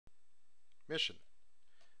Mission.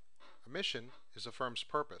 A mission is a firm's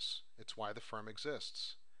purpose. It's why the firm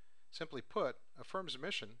exists. Simply put, a firm's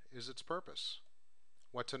mission is its purpose.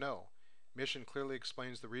 What to know? Mission clearly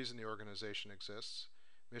explains the reason the organization exists.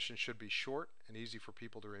 Mission should be short and easy for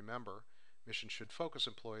people to remember. Mission should focus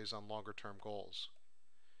employees on longer-term goals.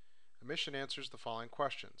 A mission answers the following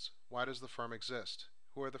questions. Why does the firm exist?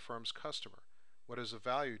 Who are the firm's customer? What is of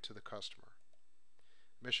value to the customer?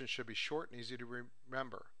 Mission should be short and easy to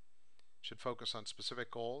remember. Should focus on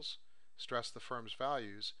specific goals, stress the firm's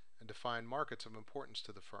values, and define markets of importance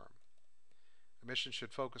to the firm. A mission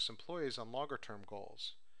should focus employees on longer-term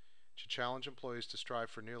goals. It should challenge employees to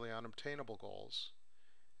strive for nearly unobtainable goals.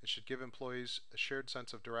 It should give employees a shared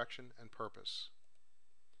sense of direction and purpose.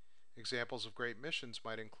 Examples of great missions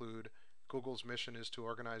might include Google's mission is to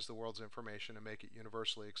organize the world's information and make it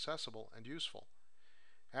universally accessible and useful.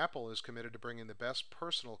 Apple is committed to bringing the best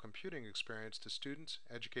personal computing experience to students,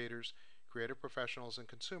 educators, creative professionals, and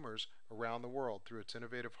consumers around the world through its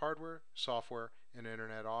innovative hardware, software, and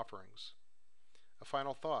internet offerings. A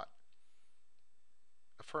final thought.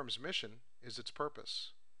 A firm's mission is its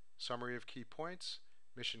purpose. Summary of key points.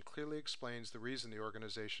 Mission clearly explains the reason the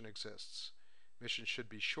organization exists. Mission should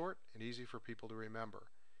be short and easy for people to remember.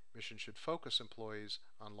 Mission should focus employees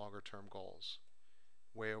on longer-term goals.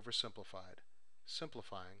 Way Over Simplified.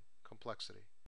 Simplifying complexity.